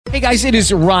Hey guys, it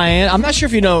is Ryan. I'm not sure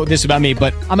if you know this about me,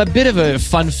 but I'm a bit of a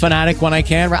fun fanatic when I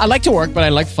can. I like to work, but I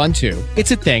like fun too.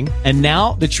 It's a thing. And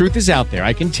now the truth is out there.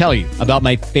 I can tell you about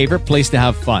my favorite place to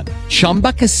have fun.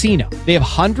 Chumba Casino. They have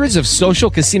hundreds of social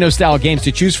casino style games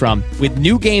to choose from with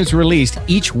new games released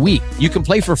each week. You can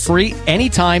play for free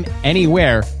anytime,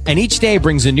 anywhere. And each day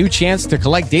brings a new chance to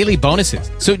collect daily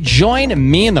bonuses. So join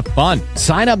me in the fun.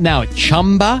 Sign up now at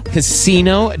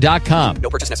ChumbaCasino.com. No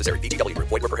purchase necessary. VGW.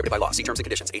 Void where prohibited by law. See terms and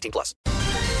conditions. 18+.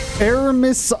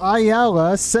 Aramis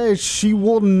Ayala says she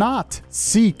will not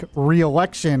seek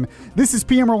re-election. This is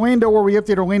PM Orlando, where we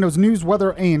update Orlando's news,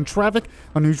 weather, and traffic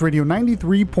on News Radio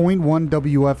 93.1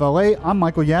 WFLA. I'm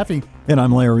Michael Yaffe. And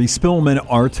I'm Larry Spillman.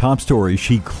 Our top story,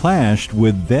 she clashed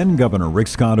with then-Governor Rick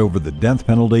Scott over the death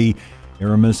penalty.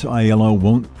 Aramis Ayala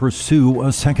won't pursue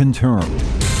a second term.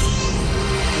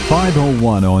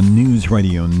 5:01 on News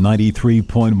Radio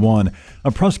 93.1. A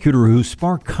prosecutor who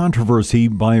sparked controversy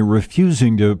by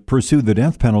refusing to pursue the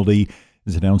death penalty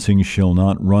is announcing she'll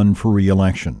not run for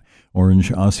re-election.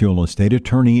 Orange Osceola State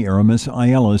Attorney Aramis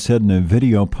Ayala said in a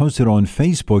video posted on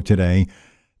Facebook today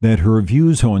that her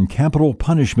views on capital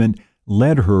punishment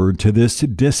led her to this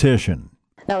decision.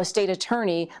 Now, as state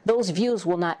attorney, those views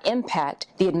will not impact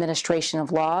the administration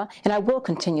of law, and I will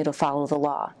continue to follow the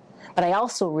law. But I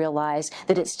also realize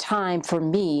that it's time for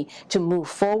me to move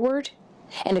forward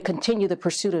and to continue the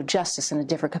pursuit of justice in a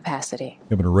different capacity.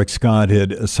 Governor Rick Scott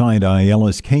had assigned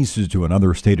Ayala's cases to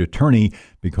another state attorney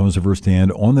because of her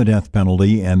stand on the death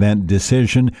penalty, and that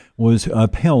decision was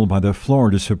upheld by the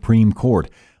Florida Supreme Court.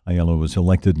 Ayala was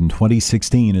elected in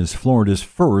 2016 as Florida's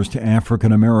first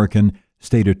African-American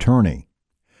state attorney.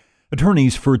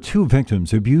 Attorneys for two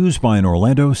victims abused by an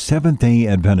Orlando Seventh-day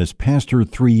Adventist pastor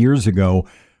 3 years ago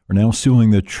are now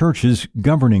suing the church's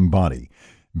governing body.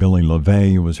 Billy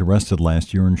LeVay was arrested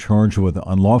last year and charged with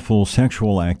unlawful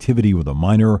sexual activity with a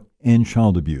minor and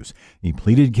child abuse. He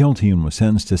pleaded guilty and was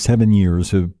sentenced to 7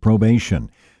 years of probation.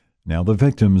 Now the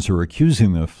victims are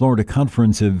accusing the Florida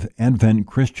Conference of Advent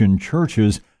Christian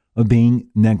Churches of being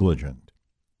negligent.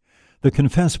 The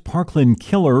confessed Parkland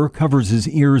killer covers his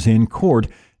ears in court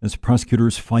as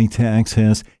prosecutors fight to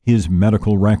access his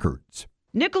medical records.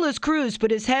 Nicholas Cruz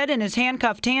put his head in his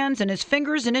handcuffed hands and his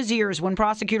fingers in his ears when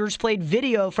prosecutors played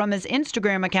video from his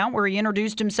Instagram account where he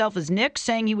introduced himself as Nick,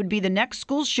 saying he would be the next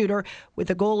school shooter with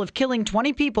the goal of killing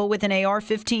 20 people with an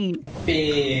AR-15.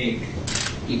 Big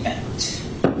event.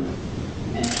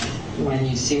 And when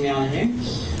you see me on the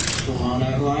news, you'll all know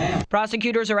who I am.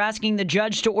 Prosecutors are asking the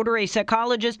judge to order a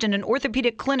psychologist and an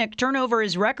orthopedic clinic turn over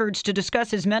his records to discuss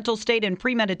his mental state and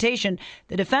premeditation.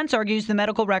 The defense argues the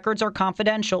medical records are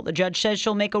confidential. The judge says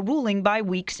she'll make a ruling by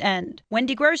week's end.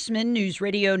 Wendy Grossman, News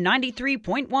Radio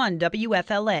 93.1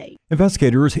 WFLA.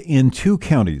 Investigators in 2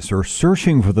 counties are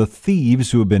searching for the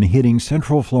thieves who have been hitting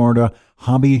Central Florida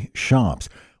hobby shops.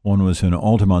 One was in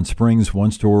Altamont Springs, one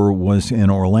store was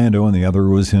in Orlando, and the other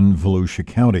was in Volusia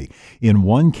County. In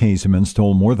one case, the men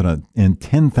stole more than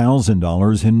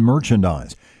 $10,000 in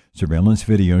merchandise. Surveillance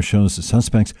video shows the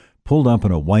suspects pulled up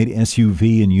in a white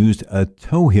SUV and used a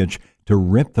tow hitch to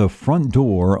rip the front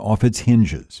door off its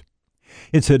hinges.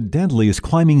 It's the deadliest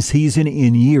climbing season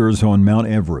in years on Mount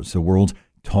Everest, the world's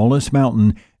tallest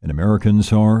mountain, and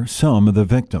Americans are some of the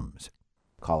victims.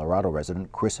 Colorado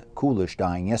resident Chris Coolish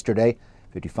dying yesterday.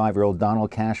 55-year-old Donald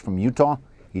Cash from Utah,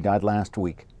 he died last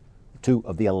week. 2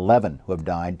 of the 11 who have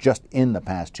died just in the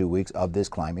past 2 weeks of this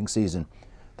climbing season.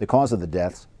 The cause of the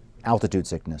deaths, altitude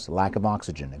sickness, lack of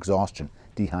oxygen, exhaustion,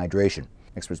 dehydration.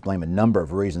 Experts blame a number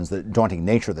of reasons. The daunting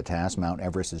nature of the task. Mount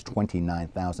Everest is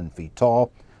 29,000 feet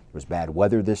tall. There was bad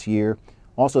weather this year.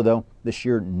 Also, though, the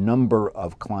sheer number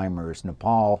of climbers.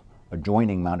 Nepal,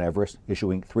 adjoining Mount Everest,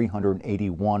 issuing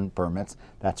 381 permits.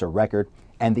 That's a record.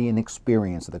 And the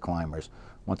inexperience of the climbers.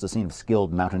 Once a scene of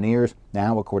skilled mountaineers,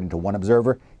 now, according to one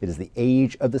observer, it is the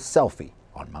age of the selfie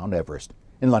on Mount Everest.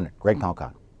 In London, Greg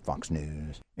Palcott, Fox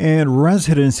News. And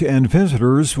residents and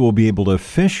visitors will be able to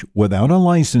fish without a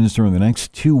license during the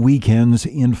next 2 weekends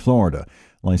in Florida.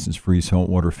 License-free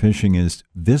saltwater fishing is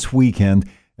this weekend,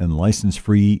 and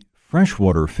license-free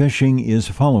freshwater fishing is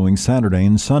following Saturday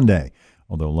and Sunday.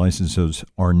 Although licenses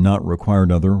are not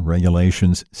required, other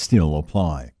regulations still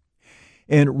apply.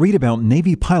 And read about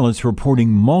Navy pilots reporting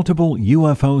multiple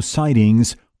UFO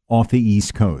sightings off the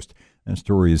East Coast. That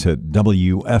story is at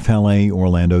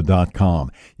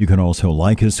WFLAOrlando.com. You can also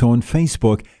like us on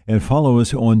Facebook and follow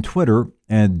us on Twitter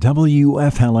at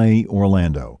WFLA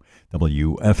Orlando.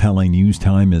 WFLA News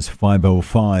Time is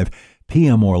 5:05.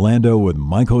 PM Orlando with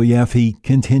Michael Yaffe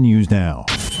continues now.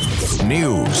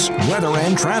 News, weather,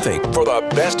 and traffic for the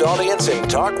best audience in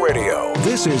talk radio.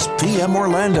 This is PM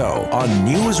Orlando on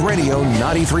News Radio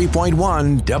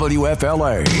 93.1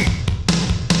 WFLA.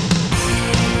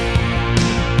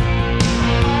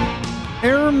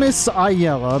 Aramis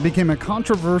Ayala became a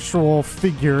controversial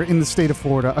figure in the state of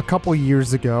Florida a couple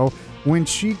years ago when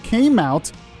she came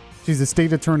out. She's a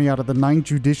state attorney out of the 9th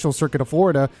Judicial Circuit of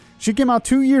Florida. She came out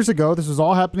 2 years ago. This was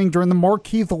all happening during the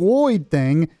Markeith Lloyd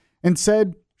thing, and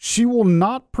said she will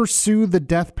not pursue the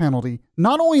death penalty.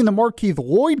 Not only in the Markeith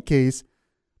Lloyd case,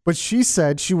 but she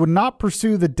said she would not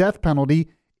pursue the death penalty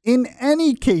in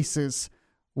any cases.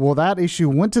 Well, that issue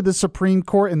went to the Supreme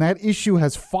Court, and that issue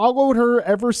has followed her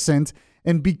ever since.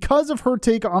 And because of her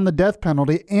take on the death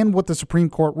penalty and what the Supreme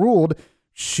Court ruled,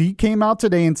 she came out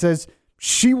today and says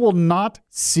she will not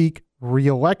seek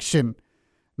re-election.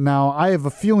 Now, I have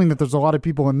a feeling that there's a lot of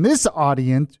people in this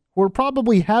audience who are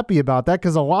probably happy about that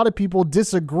because a lot of people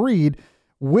disagreed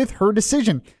with her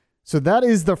decision. So that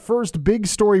is the first big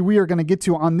story we are going to get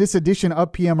to on this edition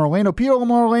of PM Orlando.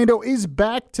 PM Orlando is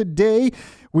back today.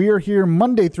 We are here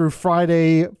Monday through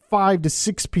Friday, 5 to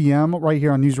 6 p.m. right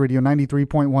here on News Radio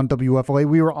 93.1 WFLA.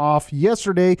 We were off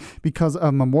yesterday because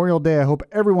of Memorial Day. I hope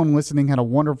everyone listening had a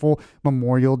wonderful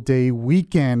Memorial Day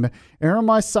weekend.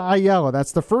 Aramis Ayala,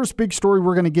 that's the first big story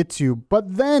we're going to get to.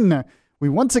 But then we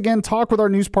once again talk with our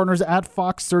news partners at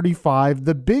Fox 35.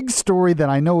 The big story that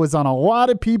I know is on a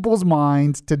lot of people's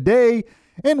minds today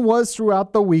and was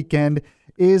throughout the weekend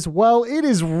is, well, it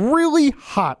is really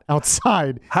hot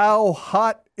outside. How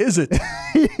hot is it?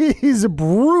 It is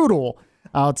brutal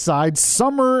outside.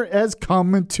 Summer has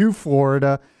come to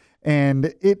Florida,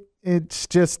 and it's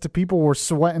just people were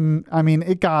sweating. I mean,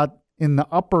 it got in the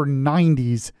upper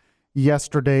 90s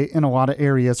yesterday in a lot of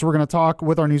areas. So we're going to talk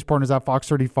with our news partners at Fox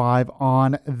 35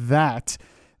 on that.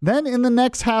 Then in the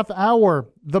next half hour,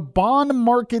 the bond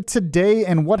market today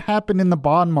and what happened in the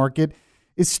bond market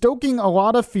is stoking a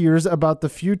lot of fears about the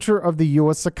future of the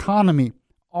U.S. economy.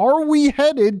 Are we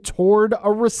headed toward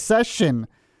a recession?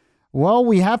 Well,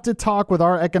 we have to talk with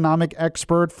our economic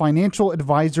expert, financial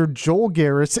advisor, Joel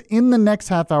Garris, in the next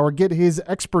half hour, get his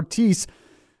expertise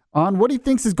on what he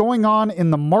thinks is going on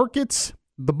in the markets,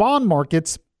 the bond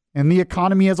markets, and the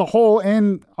economy as a whole.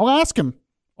 And I'll ask him,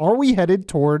 are we headed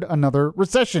toward another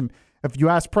recession? If you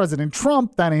ask President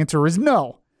Trump, that answer is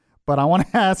no. But I want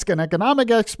to ask an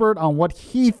economic expert on what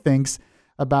he thinks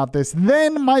about this.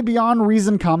 Then my Beyond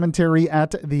Reason commentary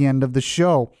at the end of the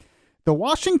show. The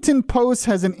Washington Post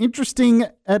has an interesting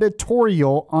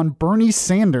editorial on Bernie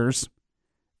Sanders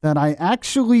that I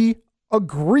actually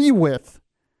agree with.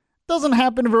 Doesn't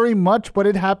happen very much, but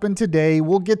it happened today.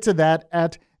 We'll get to that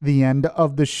at the end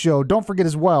of the show. Don't forget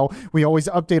as well, we always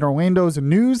update Orlando's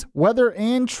news, weather,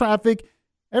 and traffic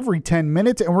every 10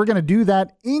 minutes, and we're going to do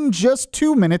that in just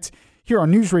 2 minutes here on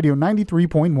News Radio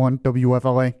 93.1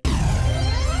 WFLA.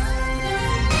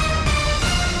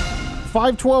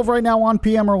 5:12 right now on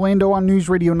PM Orlando on News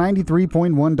Radio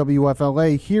 93.1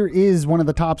 WFLA. Here is one of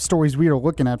the top stories we are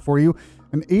looking at for you.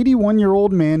 An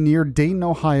 81-year-old man near Dayton,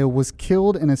 Ohio was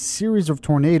killed in a series of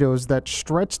tornadoes that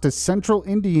stretched to central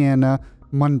Indiana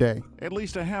Monday. At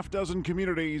least a half dozen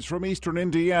communities from eastern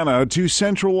Indiana to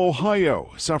central Ohio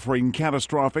suffering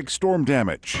catastrophic storm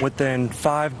damage. Within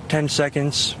 5-10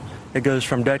 seconds, it goes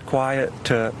from dead quiet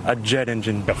to a jet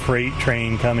engine. A freight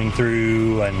train coming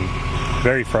through, and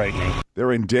very frightening.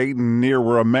 They're in Dayton, near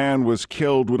where a man was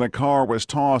killed when a car was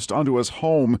tossed onto his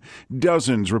home.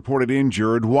 Dozens reported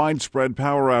injured, widespread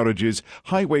power outages.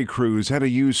 Highway crews had to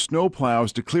use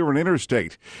snowplows to clear an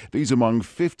interstate. These among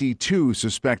 52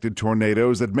 suspected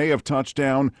tornadoes that may have touched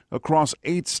down across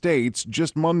 8 states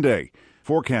just Monday.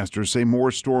 Forecasters say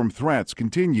more storm threats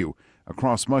continue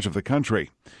across much of the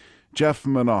country. Jeff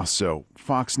Manasso,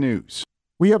 Fox News.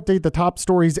 We update the top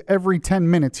stories every 10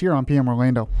 minutes here on PM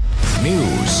Orlando.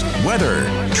 News, weather,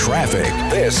 traffic.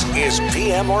 This is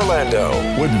PM Orlando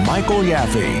with Michael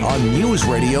Yaffe on News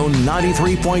Radio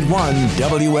 93.1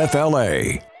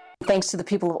 WFLA. Thanks to the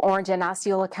people of Orange and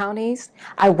Osceola counties,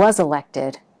 I was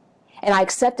elected, and I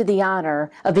accepted the honor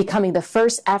of becoming the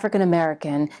first African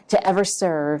American to ever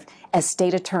serve as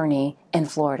state attorney in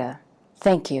Florida.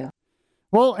 Thank you.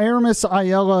 Well, Aramis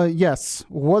Ayala, yes,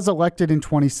 was elected in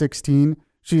 2016.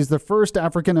 She is the first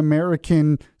African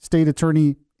American state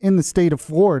attorney in the state of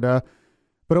Florida.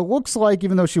 But it looks like,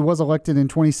 even though she was elected in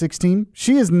 2016,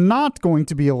 she is not going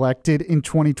to be elected in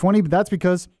 2020. But that's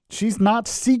because she's not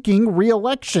seeking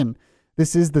re-election.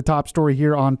 This is the top story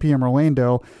here on PM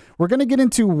Orlando. We're going to get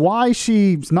into why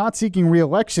she's not seeking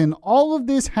re-election. All of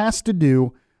this has to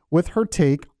do with her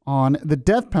take on the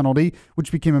death penalty,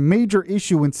 which became a major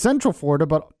issue in Central Florida,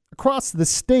 but across the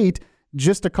state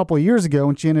just a couple of years ago,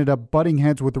 and she ended up butting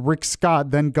heads with Rick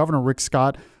Scott, then Governor Rick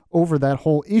Scott, over that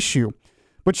whole issue.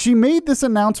 But she made this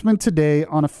announcement today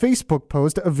on a Facebook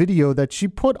post, a video that she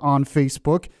put on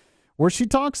Facebook, where she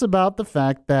talks about the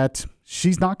fact that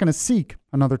she's not going to seek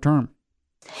another term.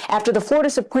 After the Florida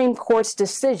Supreme Court's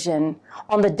decision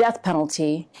on the death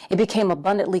penalty, it became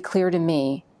abundantly clear to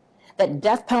me that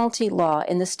death penalty law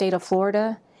in the state of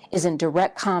Florida is in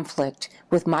direct conflict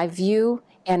with my view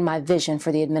and my vision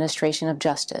for the administration of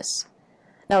justice.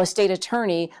 Now, as state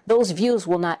attorney, those views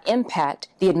will not impact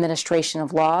the administration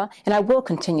of law, and I will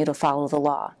continue to follow the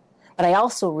law. But I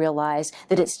also realize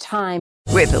that it's time.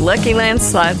 With the Lucky Land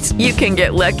Slots, you can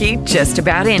get lucky just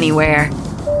about anywhere.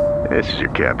 This is your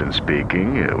captain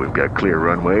speaking. We've got clear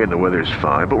runway and the weather's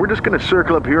fine, but we're just going to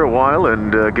circle up here a while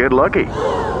and get lucky.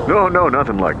 No,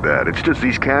 nothing like that. It's just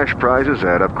these cash prizes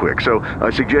add up quick. So I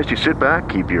suggest you sit back,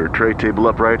 keep your tray table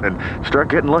upright, and start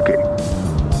getting lucky.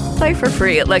 Play for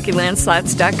free at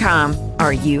LuckyLandSlots.com.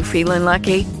 Are you feeling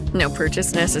lucky? No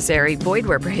purchase necessary. Void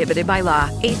where prohibited by law.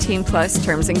 18+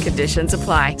 terms and conditions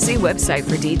apply. See website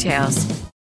for details.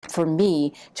 For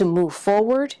me to move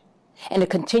forward and to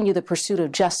continue the pursuit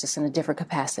of justice in a different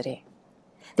capacity.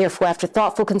 Therefore, after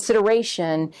thoughtful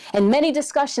consideration and many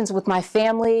discussions with my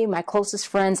family, my closest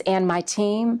friends, and my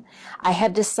team, I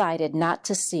have decided not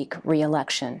to seek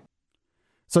re-election.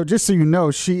 So just so you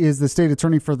know, she is the state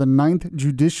attorney for the 9th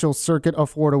Judicial Circuit of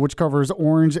Florida, which covers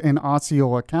Orange and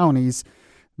Osceola counties.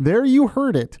 There you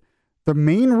heard it. The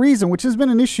main reason, which has been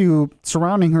an issue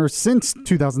surrounding her since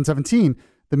 2017,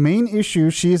 the main issue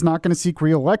she is not going to seek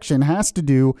re-election has to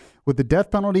do with the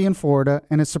death penalty in Florida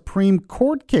and a Supreme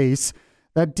Court case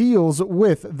that deals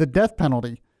with the death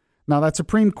penalty. Now, that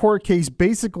Supreme Court case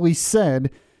basically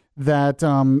said that,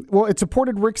 it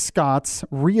supported Rick Scott's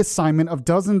reassignment of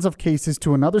dozens of cases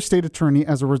to another state attorney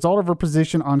as a result of her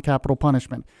position on capital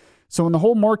punishment. So when the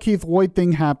whole Markeith Lloyd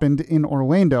thing happened in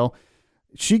Orlando,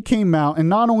 she came out and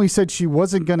not only said she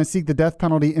wasn't going to seek the death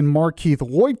penalty in Markeith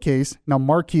Lloyd case. Now,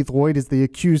 Markeith Lloyd is the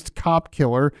accused cop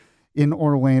killer in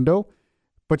Orlando,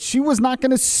 but she was not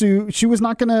going to sue. She was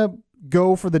not going to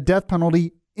go for the death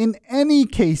penalty in any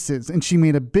cases. And she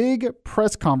made a big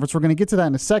press conference. We're going to get to that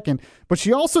in a second. But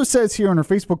she also says here on her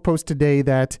Facebook post today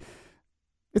that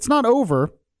it's not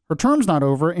over. Her term's not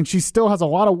over, and she still has a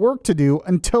lot of work to do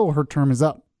until her term is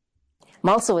up. I'm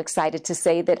also excited to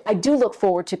say that I do look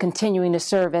forward to continuing to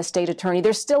serve as state attorney.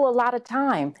 There's still a lot of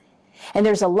time, and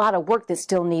there's a lot of work that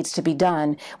still needs to be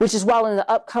done, which is why in the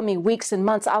upcoming weeks and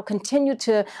months, I'll continue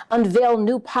to unveil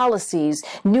new policies,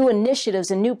 new initiatives,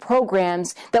 and new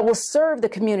programs that will serve the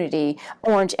community,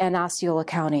 Orange and Osceola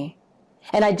County.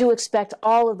 And I do expect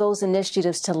all of those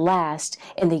initiatives to last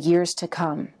in the years to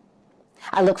come.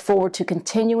 I look forward to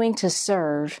continuing to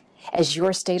serve as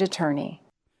your state attorney.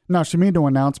 Now, she made no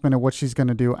announcement of what she's going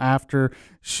to do after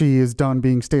she is done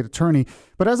being state attorney.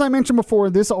 But as I mentioned before,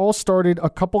 this all started a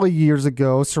couple of years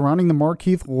ago surrounding the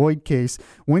Markeith Lloyd case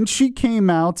when she came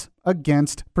out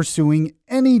against pursuing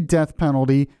any death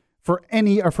penalty for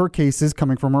any of her cases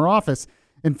coming from her office.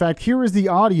 In fact, here is the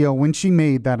audio when she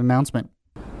made that announcement.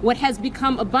 What has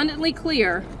become abundantly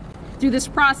clear through this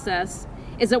process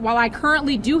is that while I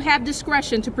currently do have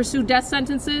discretion to pursue death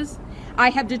sentences, I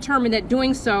have determined that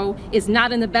doing so is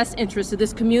not in the best interest of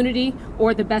this community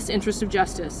or the best interest of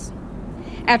justice.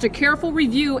 After careful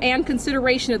review and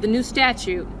consideration of the new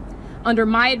statute, under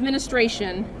my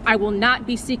administration, I will not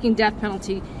be seeking death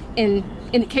penalty in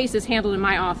cases handled in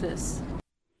my office.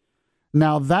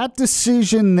 Now, that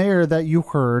decision there that you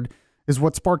heard is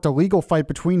what sparked a legal fight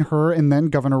between her and then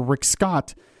Governor Rick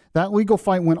Scott. That legal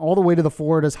fight went all the way to the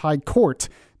Florida's High Court.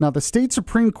 Now, the state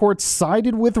Supreme Court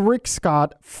sided with Rick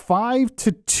Scott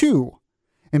 5-2.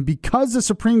 And because the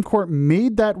Supreme Court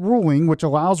made that ruling, which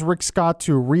allows Rick Scott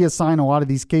to reassign a lot of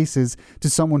these cases to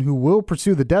someone who will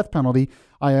pursue the death penalty,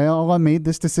 Ayala made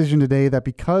this decision today that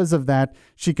because of that,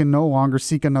 she can no longer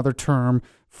seek another term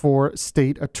for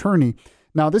state attorney.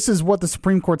 Now, this is what the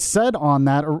Supreme Court said on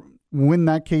that when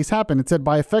that case happened. It said,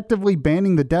 by effectively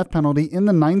banning the death penalty in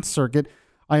the Ninth Circuit,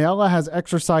 Ayala has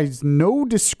exercised no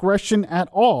discretion at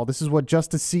all. This is what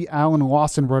Justice C. Allen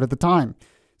Lawson wrote at the time.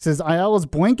 It says Ayala's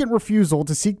blanket refusal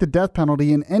to seek the death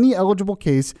penalty in any eligible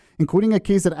case, including a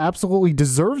case that absolutely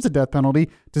deserves a death penalty,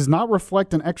 does not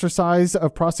reflect an exercise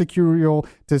of prosecutorial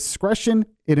discretion.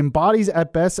 It embodies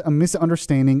at best a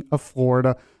misunderstanding of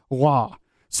Florida law.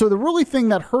 So the really thing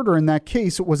that hurt her in that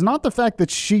case was not the fact that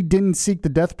she didn't seek the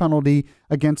death penalty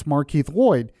against Markeith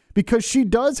Lloyd, because she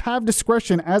does have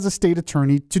discretion as a state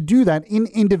attorney to do that in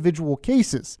individual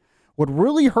cases. What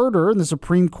really hurt her, and the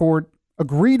Supreme Court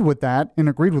agreed with that and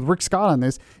agreed with Rick Scott on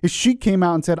this, is she came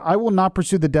out and said, I will not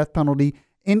pursue the death penalty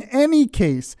In any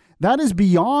case, that is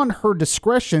beyond her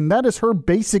discretion. That is her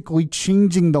basically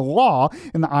changing the law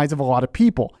in the eyes of a lot of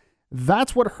people.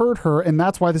 That's what hurt her, and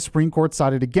that's why the Supreme Court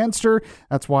sided against her.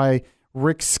 That's why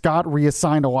Rick Scott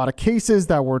reassigned a lot of cases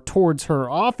that were towards her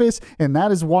office, and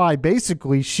that is why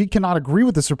basically she cannot agree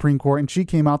with the Supreme Court, and she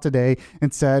came out today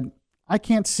and said, I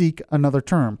can't seek another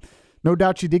term. No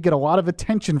doubt she did get a lot of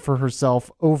attention for herself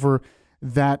over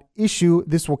that issue.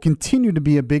 This will continue to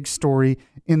be a big story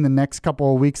in the next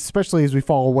couple of weeks, especially as we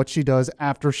follow what she does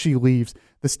after she leaves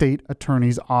the state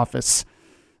attorney's office.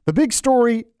 The big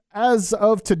story as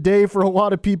of today for a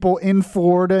lot of people in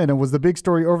Florida, and it was the big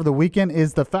story over the weekend,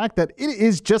 is the fact that it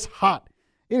is just hot.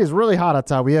 It is really hot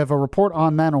outside. We have a report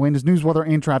on that, Orlando's news, weather,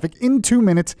 and traffic in 2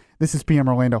 minutes. This is PM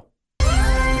Orlando.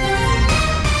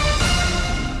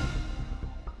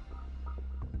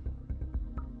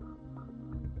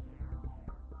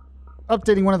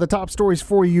 Updating one of the top stories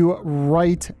for you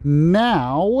right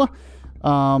now.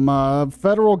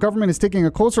 Federal government is taking a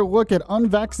closer look at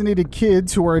unvaccinated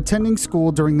kids who are attending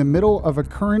school during the middle of a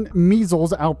current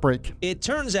measles outbreak. It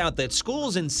turns out that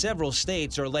schools in several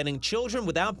states are letting children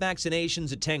without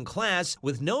vaccinations attend class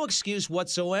with no excuse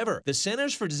whatsoever. The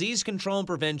Centers for Disease Control and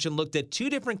Prevention looked at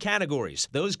two different categories: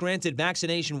 those granted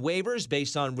vaccination waivers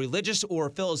based on religious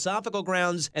or philosophical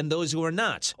grounds, and those who are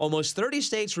not. Almost 30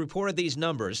 states reported these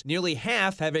numbers. Nearly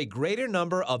half have a greater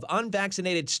number of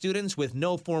unvaccinated students with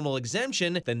no formal exemption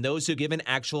than those who give an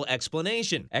actual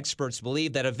explanation. Experts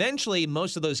believe that eventually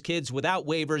most of those kids without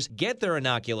waivers get their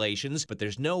inoculations, but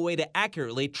there's no way to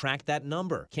accurately track that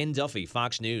number. Ken Duffy,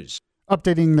 Fox News.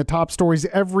 Updating the top stories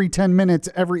every 10 minutes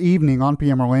every evening on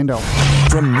PM Orlando.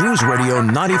 From News Radio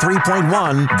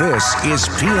 93.1, this is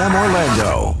PM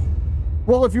Orlando.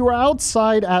 Well, if you were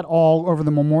outside at all over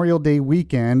the Memorial Day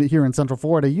weekend here in Central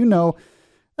Florida, you know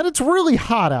that it's really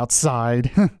hot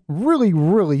outside. Really,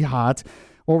 really hot.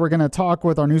 Well, we're going to talk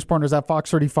with our news partners at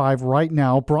Fox 35 right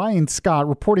now. Brian Scott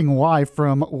reporting live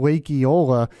from Lake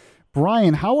Eola.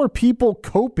 Brian, how are people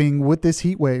coping with this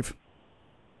heat wave?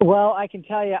 Well, I can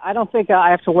tell you, I don't think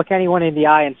I have to look anyone in the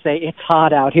eye and say it's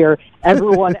hot out here.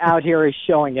 Everyone out here is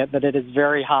showing it, that it is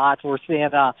very hot. We're seeing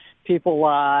people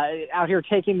out here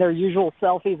taking their usual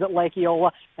selfies at Lake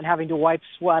Eola and having to wipe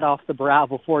sweat off the brow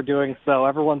before doing so.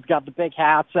 Everyone's got the big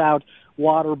hats out,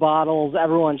 water bottles.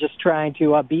 Everyone's just trying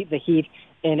to beat the heat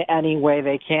in any way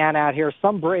they can out here.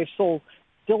 Some brave souls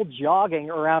still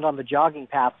jogging around on the jogging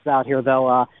paths out here, though.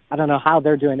 I don't know how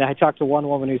they're doing that. I talked to one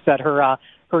woman who said her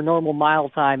normal mile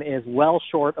time is well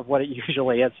short of what it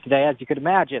usually is today, as you could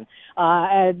imagine.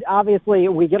 And obviously,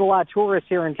 we get a lot of tourists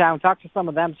here in town. Talked to some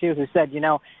of them, too, who said,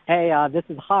 hey, this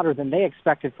is hotter than they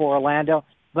expected for Orlando.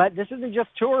 But this isn't just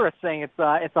tourists saying it's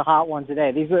a hot one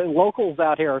today. These are locals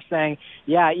out here are saying,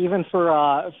 yeah, even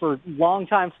for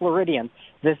longtime Floridians,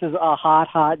 this is a hot,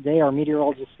 hot day. Our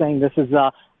meteorologist saying this is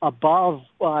above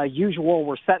usual.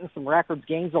 We're setting some records.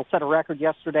 Gainesville set a record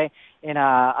yesterday in,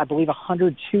 I believe,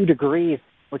 102 degrees,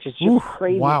 which is just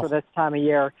crazy for this time of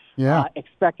year. Yeah.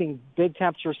 Expecting big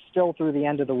temperatures still through the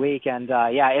end of the week. And,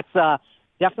 it's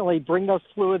definitely bring those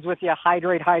fluids with you.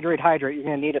 Hydrate, hydrate, hydrate. You're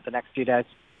going to need it the next few days.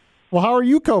 Well, how are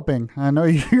you coping? I know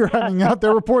you're hanging out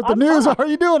there, report the news. How are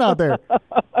you doing out there?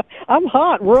 I'm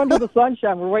hot. We're under the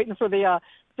sunshine. We're waiting for the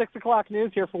 6 o'clock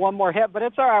news here for one more hit, but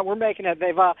it's all right. We're making it.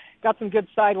 They've got some good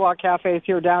sidewalk cafes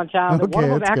here downtown. Okay, one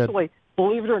of them actually,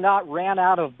 believe it or not, ran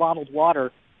out of bottled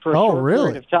water for a short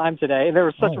period of time today. There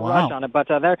was such a rush on it, but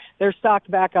they're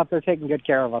stocked back up. They're taking good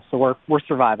care of us, so we're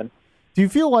surviving. Do you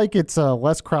feel like it's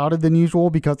less crowded than usual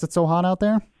because it's so hot out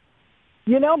there?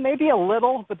 Maybe a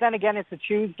little, but then again, it's a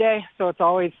Tuesday, so it's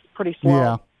always pretty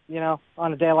slow,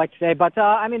 on a day like today. But,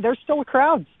 there's still a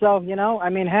crowd. So,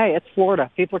 hey, it's Florida.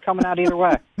 People are coming out either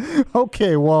way.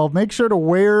 Okay, well, make sure to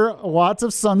wear lots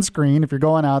of sunscreen if you're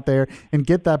going out there and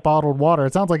get that bottled water.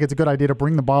 It sounds like it's a good idea to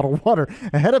bring the bottled water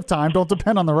ahead of time. Don't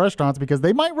depend on the restaurants because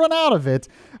they might run out of it.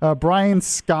 Brian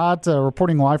Scott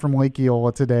reporting live from Lake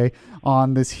Eola today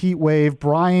on this heat wave.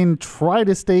 Brian, try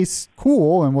to stay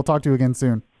cool, and we'll talk to you again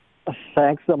soon.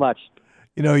 Thanks so much.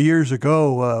 Years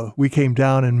ago, we came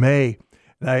down in May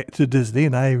to Disney,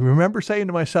 and I remember saying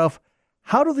to myself,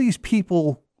 how do these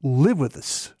people live with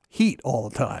this heat all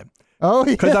the time? Oh,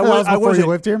 yeah. Because I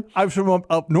lived here? I was from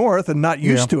up north and not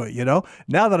used to it,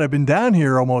 Now that I've been down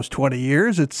here almost 20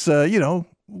 years, it's,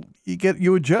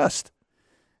 you adjust.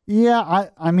 Yeah,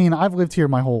 I've lived here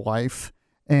my whole life.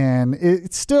 And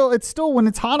it's still when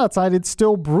it's hot outside, it's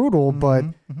still brutal. But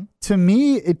to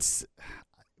me, it's...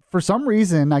 For some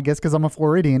reason, I guess because I'm a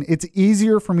Floridian, it's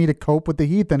easier for me to cope with the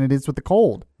heat than it is with the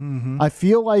cold. I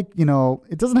feel like,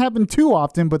 it doesn't happen too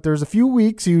often, but there's a few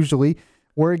weeks usually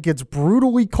where it gets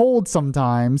brutally cold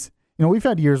sometimes. we've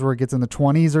had years where it gets in the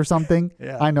 20s or something.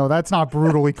 Yeah. I know that's not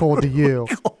brutally cold to you.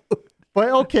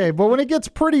 But when it gets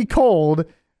pretty cold,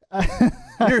 I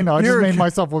just made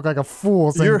myself look like a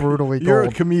fool saying brutally cold. You're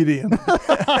a comedian.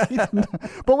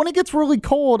 But when it gets really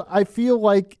cold, I feel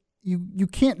like you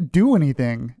can't do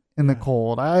anything in the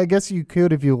cold. I guess you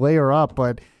could if you layer up,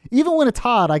 but even when it's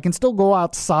hot, I can still go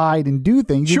outside and do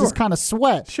things. You just kind of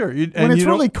sweat. Sure. When it's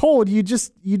really cold, you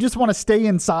just want to stay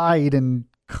inside and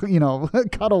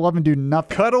cuddle up and do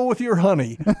nothing. Cuddle with your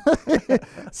honey.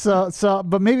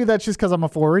 But maybe that's just because I'm a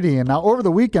Floridian. Now, over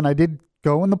the weekend, I did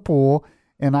go in the pool.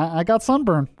 And I got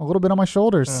sunburn a little bit on my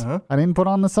shoulders. I didn't put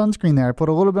on the sunscreen there. I put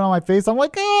a little bit on my face. I'm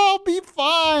like, I'll be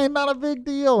fine. Not a big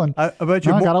deal. And I bet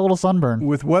you I got a little sunburn.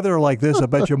 With weather like this, I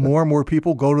bet you more and more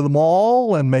people go to the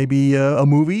mall and maybe a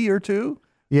movie or two.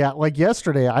 Yeah, like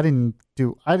yesterday, I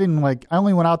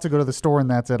only went out to go to the store and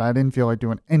that's it. I didn't feel like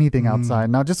doing anything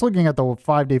outside. Now, just looking at the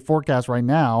 5-day forecast right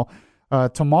now,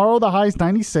 tomorrow the high is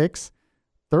 96.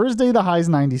 Thursday the high is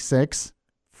 96.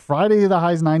 Friday, the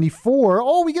high is 94.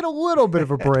 Oh, we get a little bit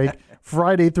of a break.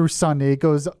 Friday through Sunday, it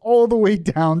goes all the way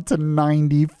down to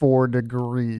 94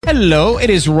 degrees. Hello, it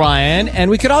is Ryan, and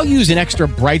we could all use an extra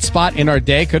bright spot in our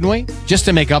day, couldn't we? Just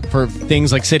to make up for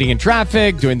things like sitting in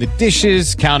traffic, doing the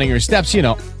dishes, counting your steps,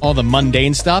 all the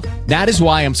mundane stuff. That is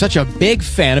why I'm such a big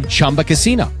fan of Chumba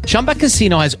Casino. Chumba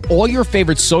Casino has all your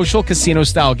favorite social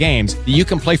casino-style games that you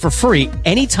can play for free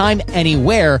anytime,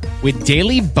 anywhere with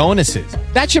daily bonuses.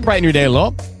 That should brighten your day a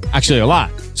little. Actually, a lot.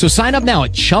 So sign up now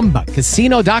at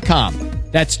ChumbaCasino.com.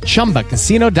 That's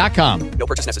ChumbaCasino.com. No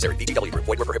purchase necessary. VGW Group.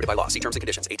 Void where prohibited by law. See terms and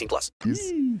conditions.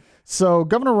 18+. So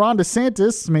Governor Ron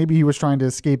DeSantis, maybe he was trying to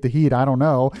escape the heat, I don't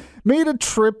know, made a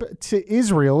trip to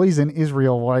Israel. He's in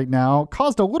Israel right now.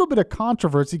 Caused a little bit of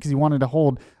controversy because he wanted to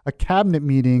hold a cabinet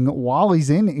meeting while he's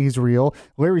in Israel.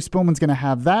 Larry Spillman's going to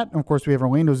have that. And of course, we have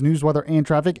Orlando's news, weather, and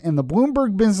traffic, and the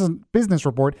Bloomberg Business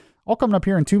Report, all coming up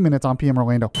here in 2 minutes on PM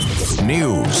Orlando.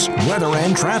 News, weather,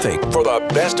 and traffic for the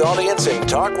best audience in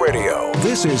talk radio.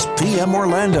 This is PM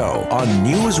Orlando on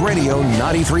News Radio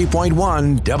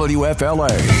 93.1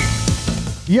 WFLA.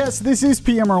 Yes, this is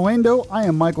PM Orlando. I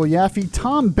am Michael Yaffe.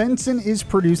 Tom Benson is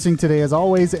producing today, as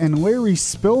always, and Larry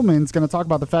Spillman's going to talk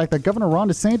about the fact that Governor Ron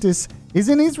DeSantis is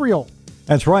in Israel.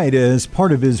 That's right. As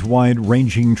part of his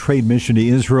wide-ranging trade mission to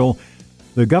Israel,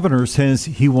 the governor says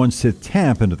he wants to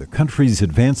tap into the country's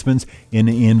advancements in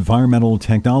environmental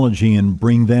technology and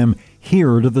bring them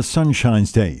here to the Sunshine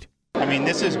State. I mean,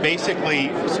 this is basically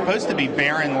supposed to be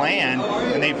barren land,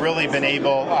 and they've really been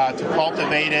able to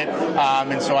cultivate it.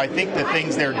 And so I think the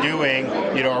things they're doing,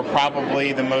 are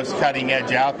probably the most cutting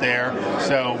edge out there.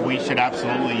 So we should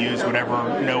absolutely use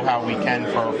whatever know-how we can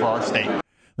for our state.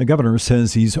 The governor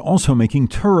says he's also making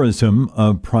tourism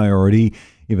a priority,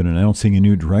 even announcing a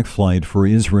new direct flight for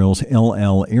Israel's El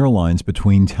Al Airlines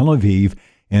between Tel Aviv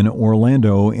and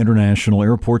Orlando International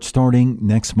Airport starting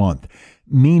next month.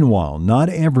 Meanwhile, not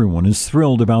everyone is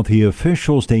thrilled about the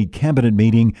official state cabinet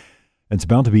meeting that's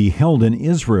about to be held in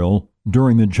Israel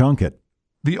during the junket.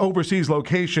 The overseas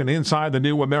location inside the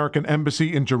new American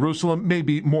embassy in Jerusalem may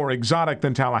be more exotic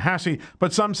than Tallahassee,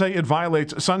 but some say it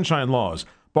violates sunshine laws.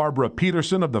 Barbara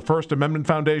Peterson of the First Amendment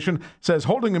Foundation says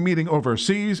holding a meeting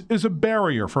overseas is a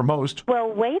barrier for most.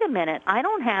 Well, wait a minute. I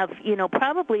don't have,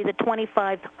 probably the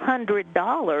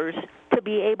 $2,500 to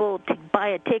be able to buy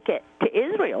a ticket to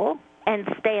Israel and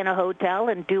stay in a hotel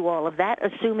and do all of that,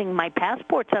 assuming my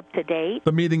passport's up to date.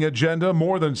 The meeting agenda,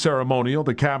 more than ceremonial.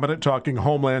 The cabinet talking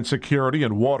homeland security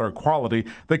and water quality.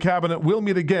 The cabinet will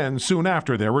meet again soon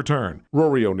after their return.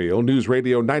 Rory O'Neill, News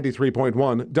Radio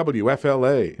 93.1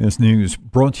 WFLA. This news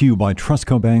brought to you by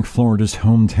Trustco Bank, Florida's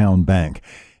hometown bank.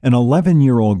 An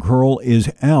 11-year-old girl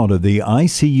is out of the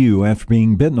ICU after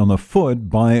being bitten on the foot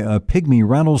by a pygmy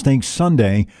rattlesnake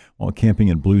Sunday while camping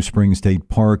at Blue Springs State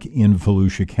Park in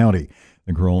Volusia County.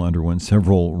 The girl underwent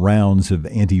several rounds of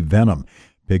anti-venom.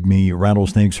 Pygmy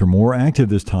rattlesnakes are more active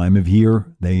this time of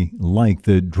year. They like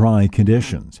the dry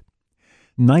conditions.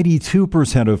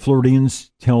 92% of Floridians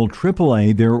tell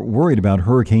AAA they're worried about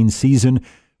hurricane season,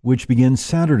 which begins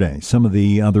Saturday. Some of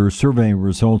the other survey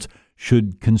results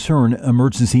should concern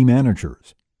emergency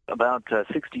managers. About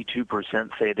 62%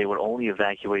 say they would only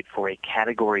evacuate for a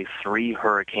Category 3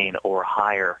 hurricane or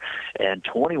higher, and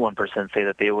 21% say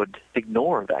that they would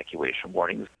ignore evacuation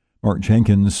warnings. Mark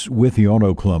Jenkins with the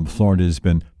Auto Club. Florida has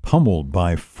been pummeled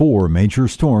by 4 major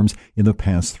storms in the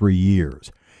past 3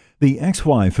 years. The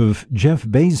ex-wife of Jeff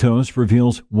Bezos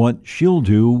reveals what she'll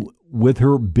do with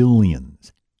her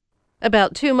billions.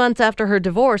 About 2 months after her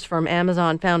divorce from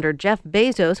Amazon founder Jeff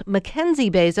Bezos,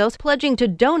 Mackenzie Bezos pledging to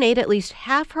donate at least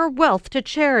half her wealth to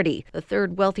charity. The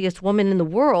third wealthiest woman in the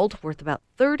world, worth about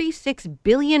 $36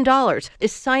 billion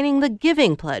is signing the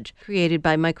Giving Pledge, created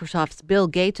by Microsoft's Bill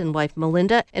Gates and wife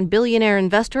Melinda and billionaire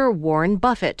investor Warren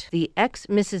Buffett. The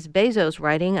ex-Mrs. Bezos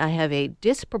writing, "I have a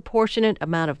disproportionate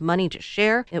amount of money to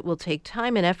share. It will take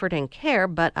time and effort and care,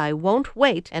 but I won't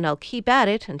wait, and I'll keep at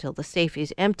it until the safe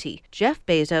is empty." Jeff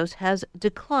Bezos has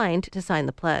declined to sign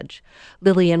the pledge.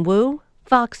 Lillian Wu,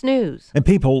 Fox News. And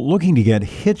people looking to get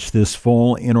hitched this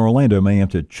fall in Orlando may have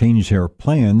to change their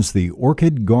plans. The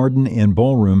Orchid Garden and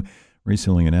Ballroom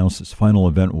recently announced its final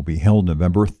event will be held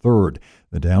November 3rd.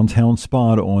 The downtown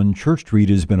spot on Church Street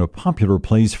has been a popular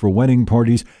place for wedding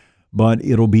parties, but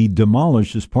it'll be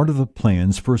demolished as part of the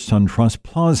plans for SunTrust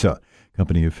Plaza.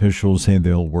 Company officials say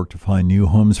they'll work to find new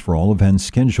homes for all events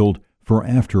scheduled for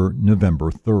after November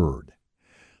 3rd.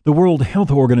 The World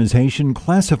Health Organization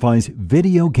classifies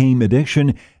video game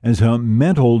addiction as a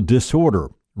mental disorder.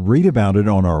 Read about it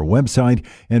on our website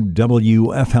at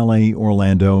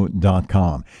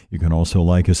WFLAOrlando.com. You can also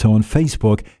like us on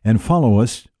Facebook and follow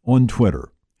us on Twitter.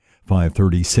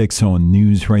 536 on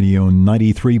News Radio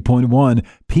 93.1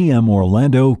 PM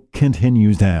Orlando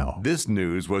continues now. This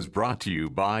news was brought to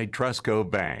you by Trustco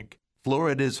Bank,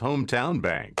 Florida's hometown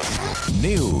bank.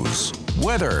 News,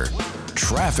 weather,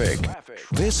 traffic.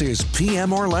 This is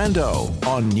PM Orlando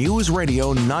on News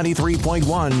Radio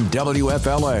 93.1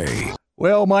 WFLA.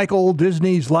 Well, Michael,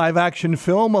 Disney's live-action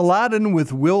film Aladdin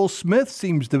with Will Smith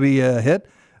seems to be a hit.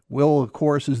 Will, of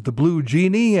course, is the Blue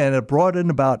Genie, and it brought in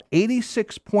about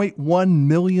 $86.1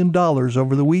 million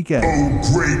over the weekend. Oh,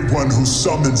 great one who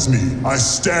summons me, I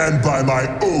stand by my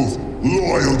oath,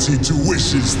 loyalty to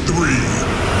wishes 3.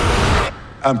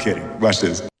 I'm kidding. Watch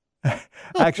this.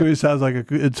 Actually, it sounds like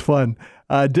it's fun.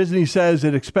 Disney says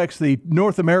it expects the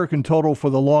North American total for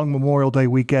the long Memorial Day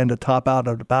weekend to top out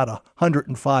at about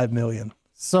 $105 million.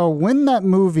 So when that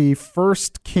movie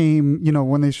first came,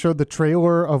 when they showed the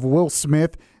trailer of Will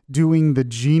Smith doing the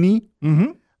genie,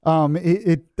 a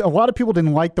lot of people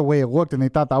didn't like the way it looked, and they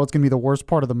thought that was going to be the worst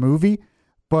part of the movie.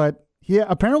 But yeah,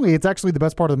 apparently it's actually the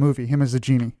best part of the movie, him as the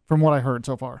genie, from what I heard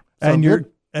so far. So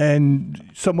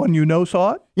And someone you know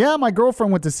saw it? Yeah, my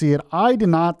girlfriend went to see it. I did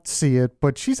not see it,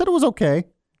 but she said it was okay.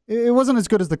 It wasn't as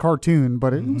good as the cartoon,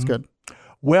 but it was good.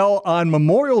 Well, on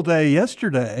Memorial Day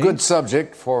yesterday... Good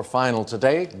subject for final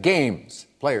today, games.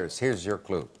 Players, here's your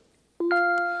clue.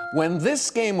 When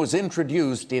this game was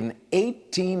introduced in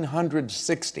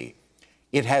 1860,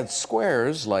 it had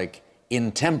squares like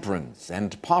intemperance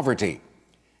and poverty.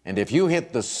 And if you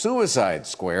hit the suicide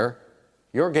square,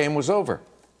 your game was over.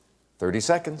 30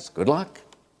 seconds. Good luck.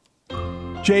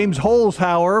 James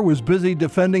Holzhauer was busy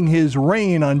defending his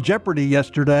reign on Jeopardy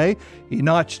yesterday. He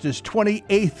notched his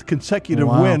 28th consecutive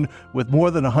win with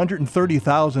more than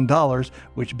 $130,000,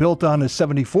 which built on his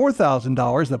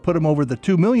 $74,000 that put him over the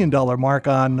 $2 million mark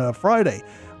on Friday.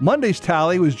 Monday's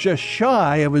tally was just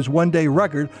shy of his one-day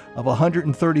record of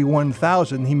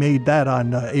 $131,000. He made that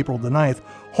on April the 9th.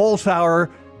 Holzhauer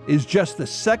is just the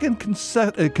second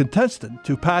contestant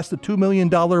to pass the $2 million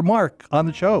mark on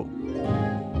the show.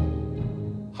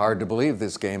 Hard to believe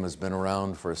this game has been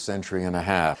around for a century and a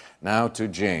half. Now to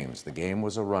James. The game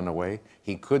was a runaway.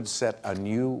 He could set a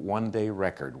new one-day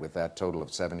record with that total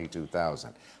of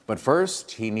 72,000. But first,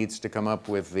 he needs to come up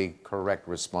with the correct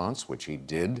response, which he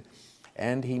did,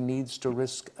 and he needs to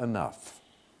risk enough.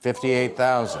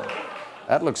 58,000.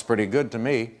 That looks pretty good to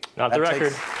me. Not the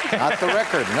record. Not the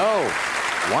record, no.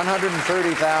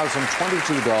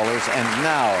 $130,022, and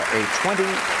now a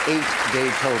 28-day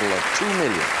total of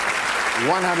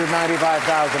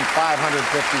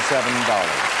 $2,195,557.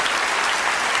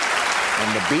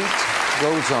 And the beat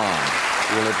goes on.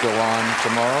 Will it go on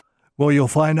tomorrow? Well, you'll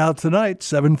find out tonight,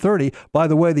 7:30. By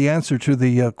the way, the answer to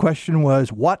the question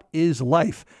was, what is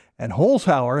life? And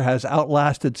Holzhauer has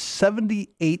outlasted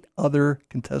 78 other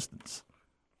contestants.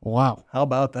 Wow. How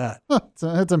about that?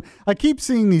 I keep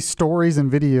seeing these stories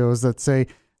and videos that say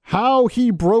how he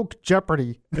broke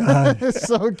Jeopardy.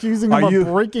 So accusing him of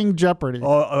breaking Jeopardy.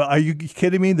 Oh, are you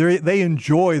kidding me? They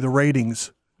enjoy the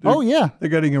ratings. Yeah. They're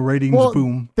getting a ratings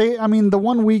boom. The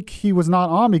 1 week he was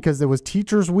not on because it was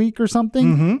Teachers Week or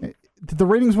something, the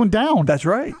ratings went down. That's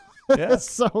right. Yeah.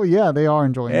 So, yeah, they are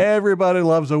enjoying it. Everybody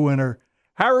loves a winner.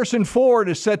 Harrison Ford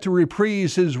is set to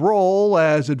reprise his role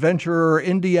as adventurer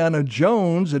Indiana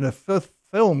Jones in a 5th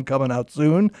film coming out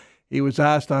soon. He was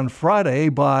asked on Friday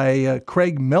by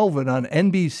Craig Melvin on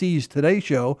NBC's Today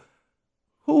Show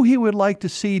who he would like to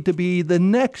see to be the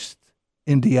next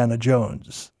Indiana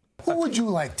Jones. Who would you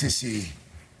like to see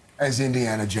as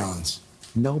Indiana Jones?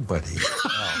 Nobody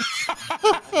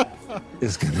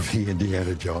is going to be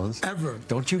Indiana Jones. Ever.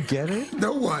 Don't you get it?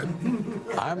 No one.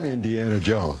 I'm Indiana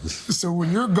Jones. So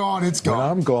when you're gone, it's gone. When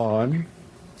I'm gone,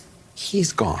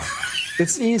 He's gone.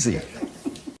 It's easy.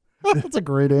 That's a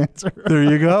great answer. There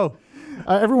you go.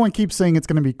 Everyone keeps saying it's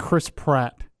going to be Chris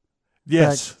Pratt.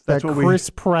 Yes, that Chris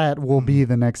Pratt will be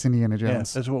the next Indiana Jones.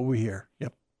 Yes, that's what we hear.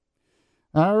 Yep.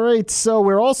 All right, so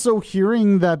we're also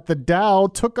hearing that the Dow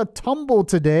took a tumble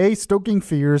today, stoking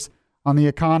fears on the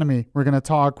economy. We're going to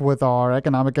talk with our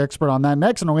economic expert on that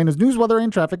next on Orlando's news, weather,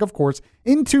 and traffic, of course,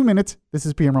 in 2 minutes. This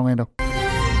is PM Orlando.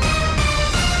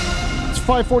 It's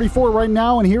 5:44 right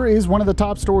now, and here is one of the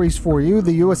top stories for you.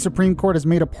 The U.S. Supreme Court has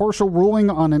made a partial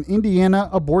ruling on an Indiana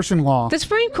abortion law. The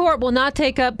Supreme Court will not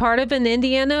take up part of an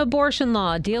Indiana abortion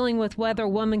law dealing with whether a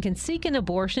woman can seek an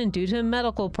abortion due to a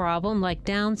medical problem like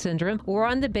Down syndrome or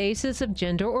on the basis of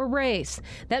gender or race.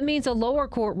 That means a lower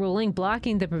court ruling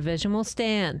blocking the provision will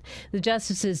stand. The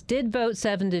justices did vote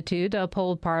 7-2 to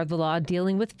uphold part of the law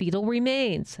dealing with fetal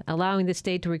remains, allowing the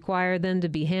state to require them to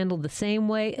be handled the same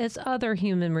way as other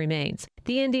human remains.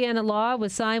 The Indiana law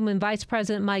was signed when Vice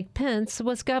President Mike Pence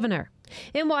was governor.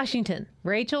 In Washington,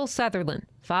 Rachel Sutherland,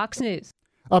 Fox News.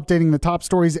 Updating the top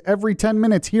stories every 10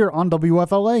 minutes here on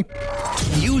WFLA.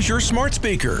 Use your smart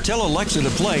speaker. Tell Alexa to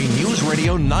play News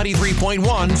Radio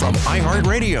 93.1 from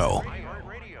iHeartRadio.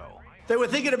 They were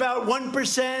thinking about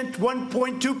 1%,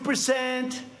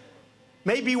 1.2%,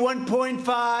 maybe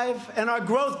 1.5%, and our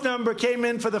growth number came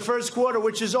in for the first quarter,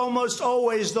 which is almost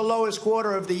always the lowest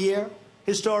quarter of the year.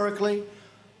 Historically,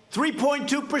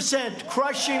 3.2%,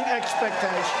 crushing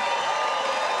expectations.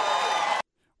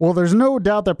 Well, there's no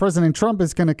doubt that President Trump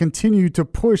is going to continue to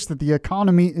push that the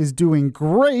economy is doing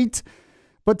great.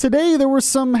 But today there were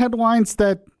some headlines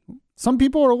that some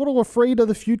people are a little afraid of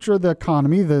the future of the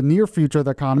economy, the near future of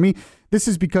the economy. This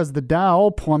is because the Dow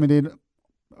plummeted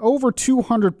over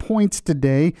 200 points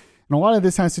today. And a lot of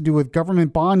this has to do with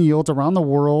government bond yields around the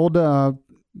world,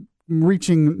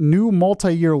 reaching new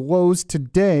multi-year lows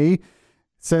today.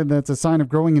 Said that's a sign of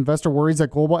growing investor worries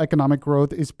that global economic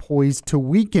growth is poised to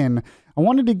weaken. I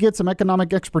wanted to get some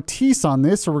economic expertise on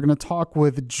this, so we're going to talk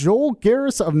with Joel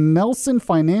Garris of Nelson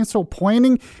Financial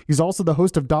Planning. He's also the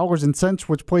host of Dollars and Cents,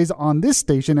 which plays on this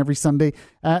station every Sunday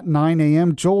at 9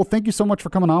 a.m. Joel, thank you so much for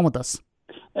coming on with us.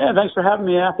 Yeah, thanks for having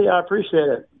me, Athy. I appreciate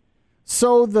it.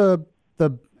 So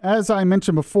as I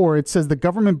mentioned before, it says the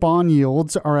government bond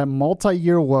yields are at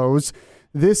multi-year lows.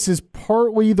 This is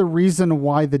partly the reason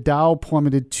why the Dow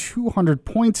plummeted 200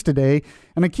 points today.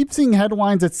 And I keep seeing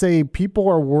headlines that say people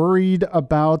are worried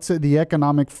about the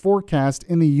economic forecast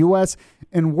in the U.S.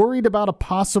 and worried about a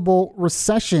possible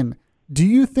recession. Do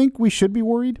you think we should be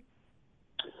worried?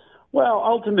 Well,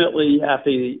 ultimately,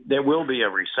 Athy, there will be a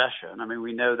recession. I mean,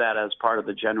 we know that as part of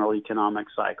the general economic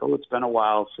cycle. It's been a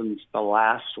while since the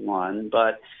last one,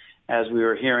 but as we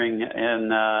were hearing in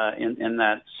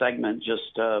that segment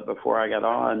just before I got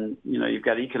on, you've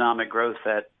got economic growth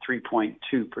at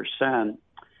 3.2%.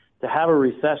 To have a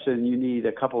recession, you need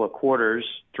a couple of quarters,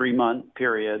 3-month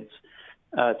periods,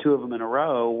 2 of them in a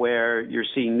row, where you're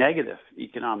seeing negative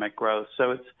economic growth.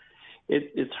 So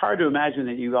it's hard to imagine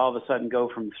that you all of a sudden go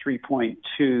from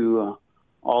 3.2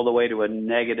 all the way to a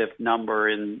negative number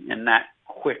in that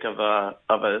quick of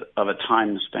a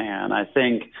time span. I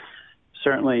think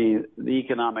certainly the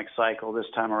economic cycle this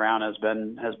time around has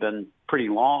been pretty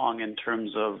long in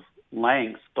terms of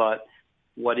length, but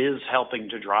what is helping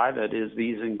to drive it is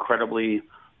these incredibly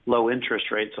low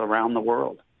interest rates around the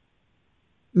world.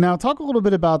 Now, talk a little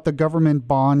bit about the government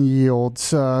bond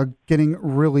yields getting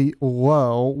really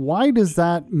low. Why does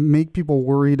that make people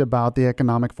worried about the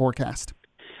economic forecast?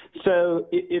 So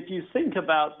if you think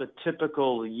about the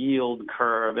typical yield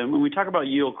curve, and when we talk about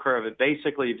yield curve, it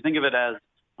basically, if you think of it as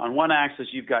on one axis,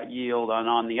 you've got yield, and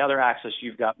on the other axis,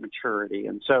 you've got maturity.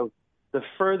 And so the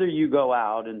further you go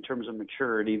out in terms of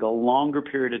maturity, the longer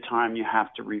period of time you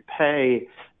have to repay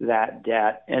that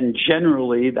debt. And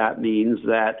generally, that means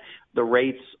that the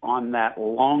rates on that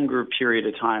longer period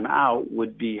of time out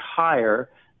would be higher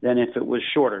than if it was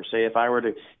shorter. Say, if I were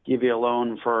to give you a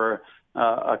loan for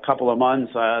a couple of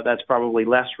months, that's probably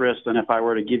less risk than if I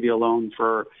were to give you a loan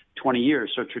for 20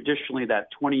 years. So traditionally, that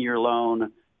 20-year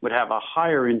loan would have a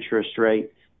higher interest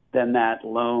rate than that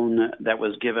loan that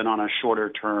was given on a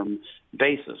shorter term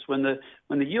basis. When the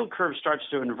yield curve starts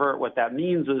to invert, what that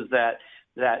means is that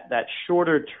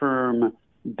shorter term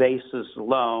basis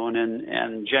loan,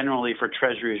 and generally for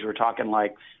treasuries, we're talking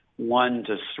like 1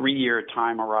 to 3 year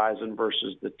time horizon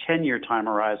versus the 10-year time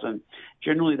horizon.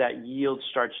 Generally, that yield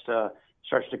starts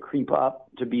to creep up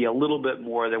to be a little bit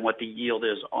more than what the yield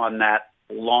is on that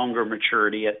longer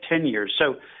maturity at 10 years.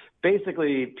 So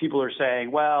basically, people are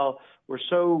saying, well, we're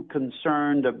so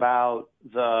concerned about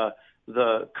the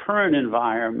current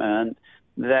environment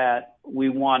that we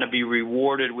want to be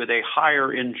rewarded with a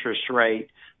higher interest rate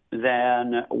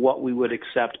than what we would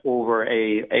accept over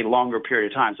a longer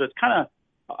period of time. So it's kind of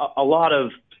a lot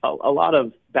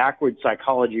of backward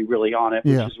psychology really on it,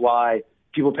 which is why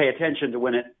people pay attention to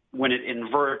when it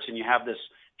inverts and you have this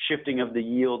shifting of the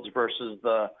yields versus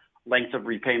the length of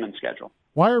repayment schedule.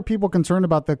 Why are people concerned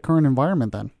about the current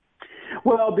environment then?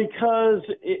 Well, because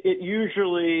it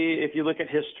usually, if you look at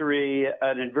history,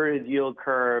 an inverted yield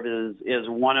curve is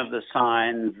one of the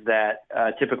signs that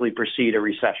typically precede a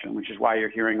recession, which is why you're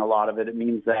hearing a lot of it. It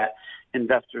means that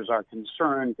investors are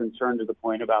concerned to the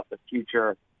point about the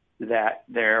future that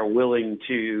they're willing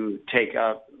to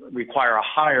require a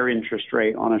higher interest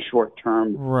rate on a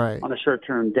short-term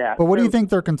debt. But what do you think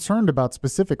they're concerned about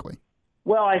specifically?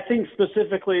 Well, I think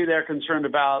specifically they're concerned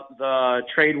about the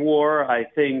trade war. I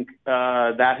think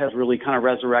that has really kind of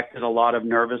resurrected a lot of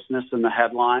nervousness in the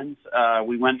headlines.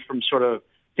 We went from sort of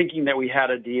thinking that we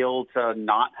had a deal to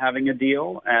not having a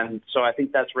deal. And so I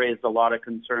think that's raised a lot of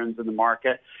concerns in the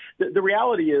market. The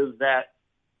reality is that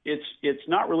it's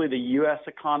not really the U.S.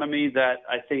 economy that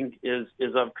I think is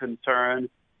of concern.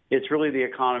 It's really the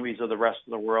economies of the rest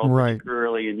of the world,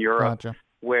 particularly in Europe,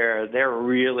 where they're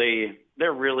really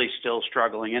still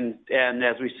struggling. And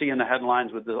as we see in the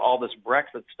headlines with all this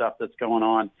Brexit stuff that's going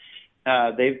on,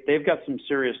 they've got some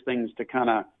serious things to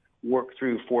kind of work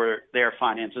through for their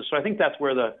finances. So I think that's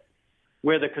where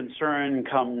the concern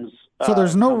comes. So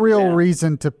there's no real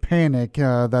reason to panic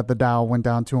that the Dow went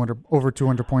down over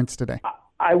 200 points today.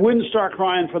 I wouldn't start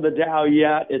crying for the Dow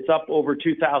yet. It's up over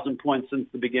 2,000 points since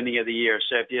the beginning of the year.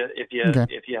 So if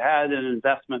you had an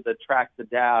investment that tracked the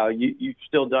Dow, you've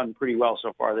still done pretty well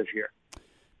so far this year.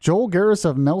 Joel Garris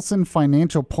of Nelson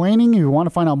Financial Planning. If you want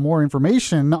to find out more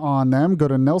information on them, go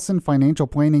to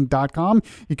nelsonfinancialplanning.com.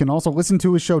 You can also listen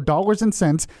to his show Dollars and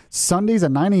Cents Sundays at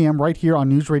 9 a.m. right here on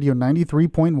News Radio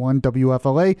 93.1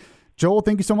 WFLA. Joel,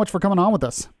 thank you so much for coming on with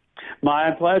us. My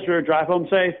pleasure. Drive home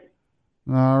safe.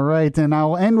 All right, and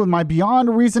I'll end with my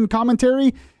Beyond Reason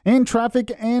commentary and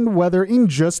traffic and weather in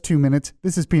just 2 minutes.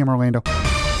 This is PM Orlando.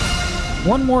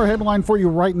 One more headline for you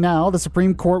right now. The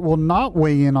Supreme Court will not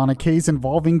weigh in on a case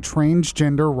involving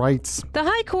transgender rights. The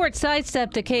High Court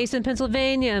sidestepped a case in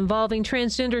Pennsylvania involving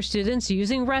transgender students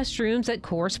using restrooms that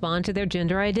correspond to their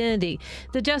gender identity.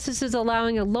 The justice is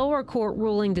allowing a lower court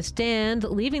ruling to stand,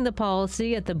 leaving the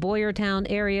policy at the Boyertown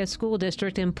Area School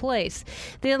District in place.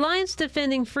 The Alliance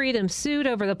Defending Freedom sued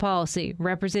over the policy,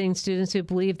 representing students who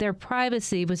believe their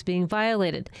privacy was being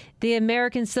violated. The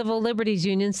American Civil Liberties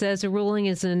Union says the ruling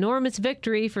is an enormous victory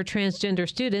for transgender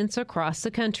students across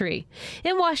the country.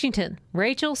 In Washington,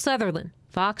 Rachel Sutherland,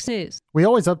 Fox News. We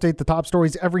always update the top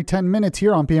stories every 10 minutes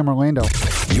here on PM Orlando.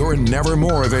 You're never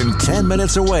more than 10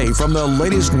 minutes away from the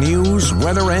latest news,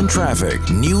 weather, and traffic.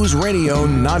 News Radio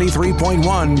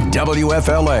 93.1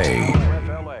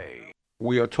 WFLA.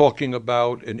 We are talking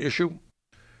about an issue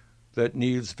that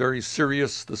needs very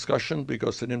serious discussion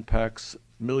because it impacts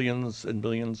millions and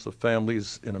millions of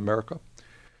families in America.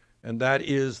 And that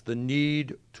is the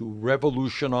need to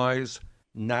revolutionize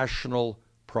national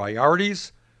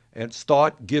priorities and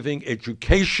start giving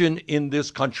education in this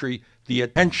country the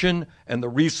attention and the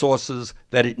resources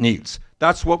that it needs.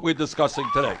 That's what we're discussing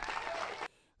today.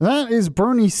 That is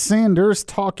Bernie Sanders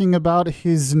talking about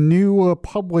his new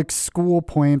public school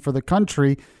plan for the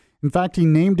country. In fact, he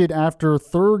named it after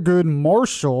Thurgood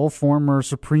Marshall, former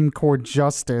Supreme Court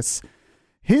Justice.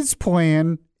 His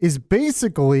plan is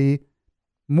basically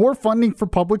more funding for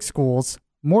public schools,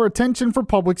 more attention for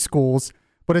public schools,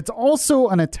 but it's also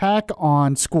an attack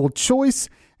on school choice,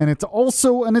 and it's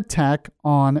also an attack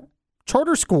on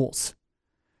charter schools.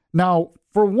 Now,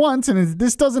 for once, and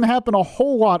this doesn't happen a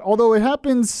whole lot, although it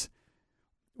happens,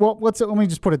 well, let me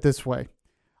just put it this way.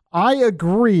 I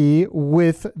agree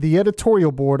with the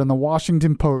editorial board on the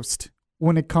Washington Post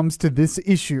when it comes to this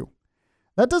issue.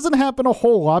 That doesn't happen a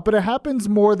whole lot, but it happens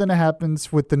more than it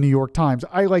happens with the New York Times.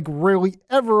 I rarely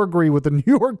ever agree with the New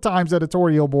York Times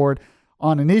editorial board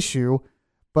on an issue,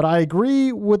 but I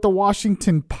agree with the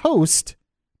Washington Post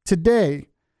today.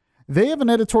 They have an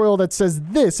editorial that says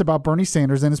this about Bernie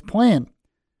Sanders and his plan. It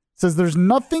says there's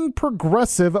nothing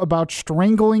progressive about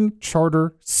strangling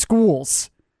charter schools.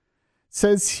 It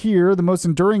says here, the most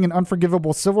enduring and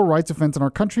unforgivable civil rights offense in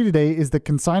our country today is the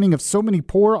consigning of so many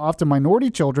poor, often minority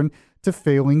children to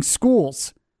failing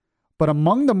schools. But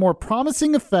among the more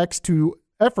promising efforts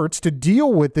to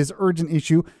deal with this urgent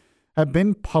issue have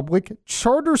been public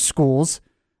charter schools,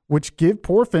 which give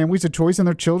poor families a choice in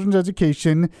their children's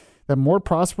education that more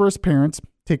prosperous parents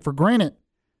take for granted.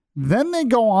 Then they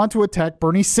go on to attack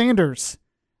Bernie Sanders.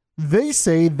 They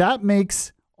say that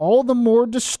makes all the more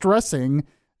distressing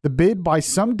the bid by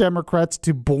some Democrats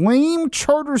to blame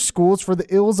charter schools for the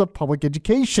ills of public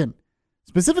education.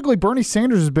 Specifically, Bernie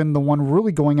Sanders has been the one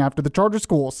really going after the charter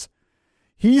schools.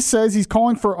 He says he's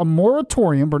calling for a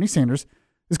moratorium. Bernie Sanders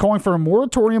is calling for a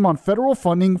moratorium on federal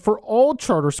funding for all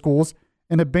charter schools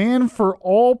and a ban for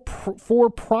all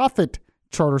for-profit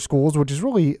charter schools, which is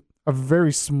really a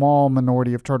very small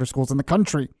minority of charter schools in the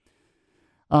country.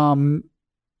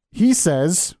 He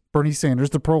says, Bernie Sanders,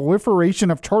 the proliferation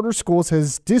of charter schools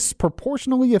has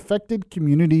disproportionately affected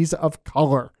communities of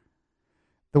color.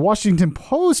 The Washington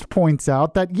Post points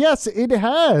out that, yes, it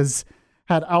has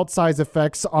had outsized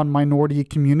effects on minority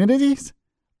communities,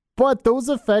 but those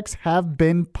effects have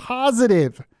been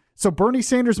positive. So Bernie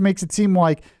Sanders makes it seem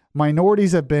like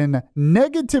minorities have been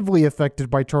negatively affected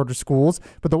by charter schools,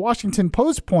 but the Washington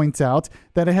Post points out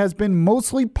that it has been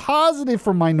mostly positive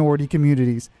for minority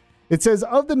communities. It says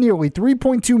of the nearly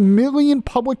 3.2 million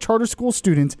public charter school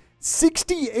students,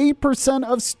 68%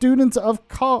 of students are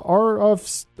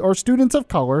students of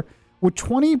color, with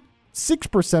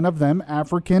 26% of them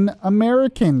African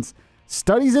Americans.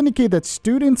 Studies indicate that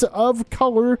students of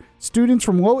color, students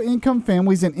from low-income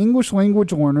families, and English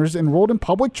language learners enrolled in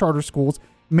public charter schools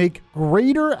make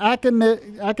greater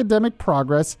academic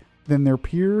progress than their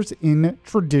peers in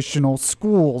traditional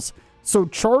schools. So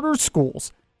charter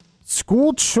schools,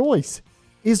 school choice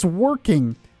is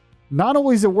working. Not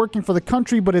only is it working for the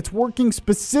country, but it's working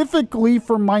specifically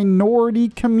for minority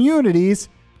communities,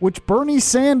 which Bernie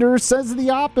Sanders says the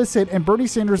opposite. And Bernie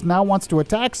Sanders now wants to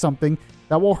attack something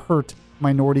that will hurt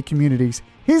minority communities.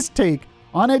 His take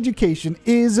on education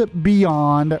is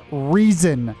beyond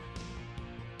reason.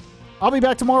 I'll be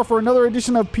back tomorrow for another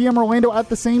edition of PM Orlando at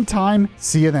the same time.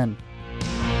 See you then.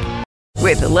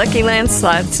 With the Lucky Land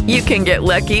Slots, you can get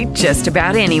lucky just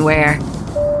about anywhere.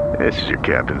 This is your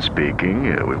captain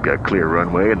speaking. We've got clear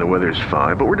runway and the weather's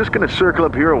fine, but we're just going to circle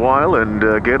up here a while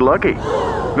and get lucky.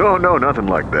 No, nothing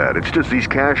like that. It's just these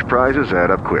cash prizes add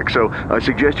up quick. So I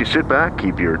suggest you sit back,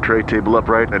 keep your tray table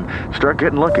upright, and start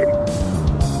getting lucky.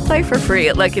 Play for free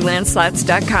at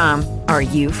LuckyLandSlots.com. Are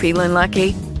you feeling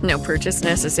lucky? No purchase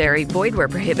necessary. Void where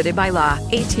prohibited by law.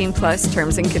 18+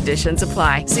 terms and conditions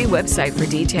apply. See website for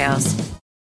details.